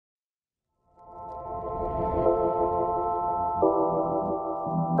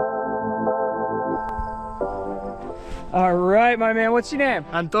All right, my man. What's your name?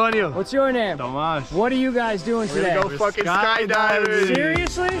 Antonio. What's your name? Tomas. What are you guys doing today? We're gonna go fucking skydiving.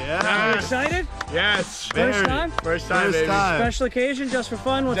 Seriously? Yeah. Are you excited? Yes. First time? First time, baby. Special occasion, just for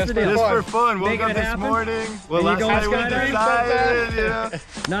fun? What's the deal? Just for fun. Woke Making up it this happen? morning. Well, last night we decided,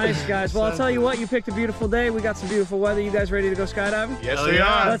 Nice, guys. Well, I'll tell you what. You picked a beautiful day. We got some beautiful weather. You guys ready to go skydiving? Yes, we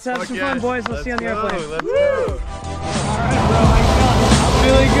are. Let's have some fun, boys. Let's see you on the airplane. Let's go. All right, bro. How you feeling? I'm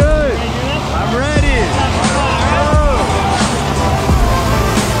feeling good. I'm ready.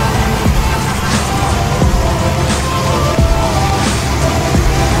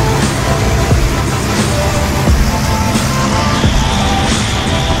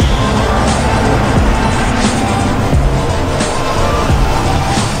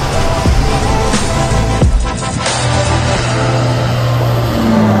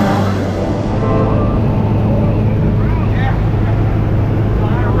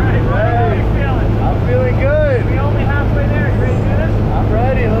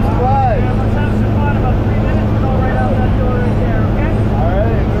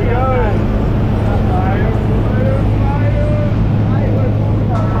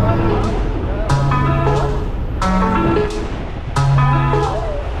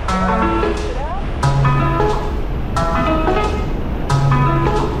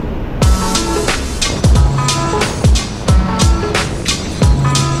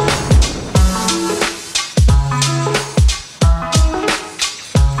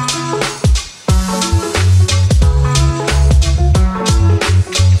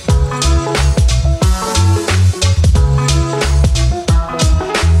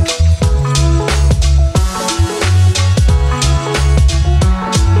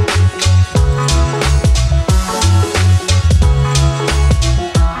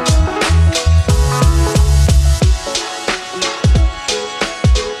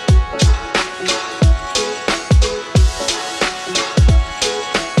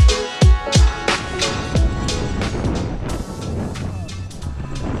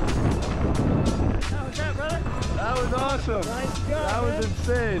 Awesome. Nice job, that was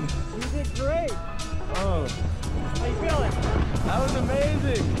insane. You did great. Oh. How you feeling? That was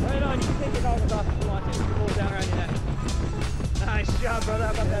amazing. Right on. You can take your goggles off if you want to. Pull it down around your neck. Nice job, brother.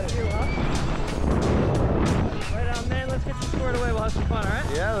 How about that view, huh? Right on, man. Let's get you squared away. We'll have some fun, all right?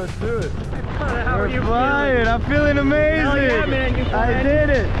 Yeah, let's do it. How are you flying. feeling? I'm feeling amazing. Hell yeah, man. You flying? I did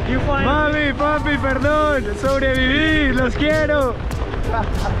it. You flying? Mami, papi, perdón. Sobreviví. Los quiero.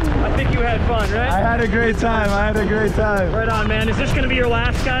 I think you had fun, right? I had a great time. Right on, man. Is this going to be your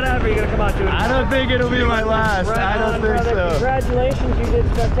last skydive, or are you going to come out to it? I don't think it'll be my last. Right I don't on, think brother. so. Congratulations. You did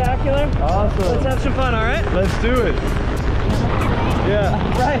spectacular. Awesome. Let's have some fun, all right? Let's do it. Yeah.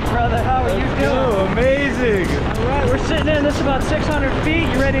 Right, brother. How are you doing? Oh, amazing. All right, we're sitting in. This is about 600 feet.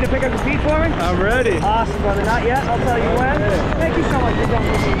 You ready to pick up your feet for me? I'm ready. Awesome, brother. Not yet. I'll tell you when. Thank you so much for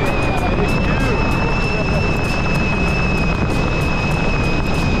jumping with me.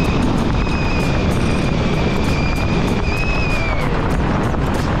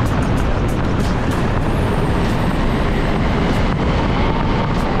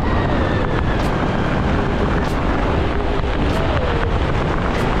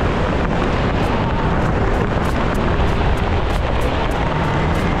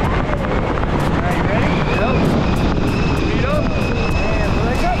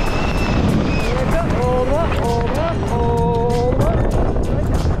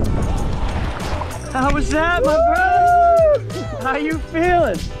 How was that, my brother? How you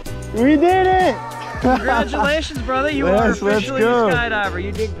feeling? We did it! Congratulations, brother. You are officially a skydiver.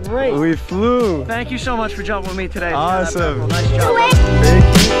 You did great. We flew. Thank you so much for jumping with me today. Awesome. Nice job.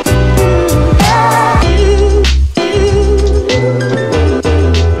 Thank you.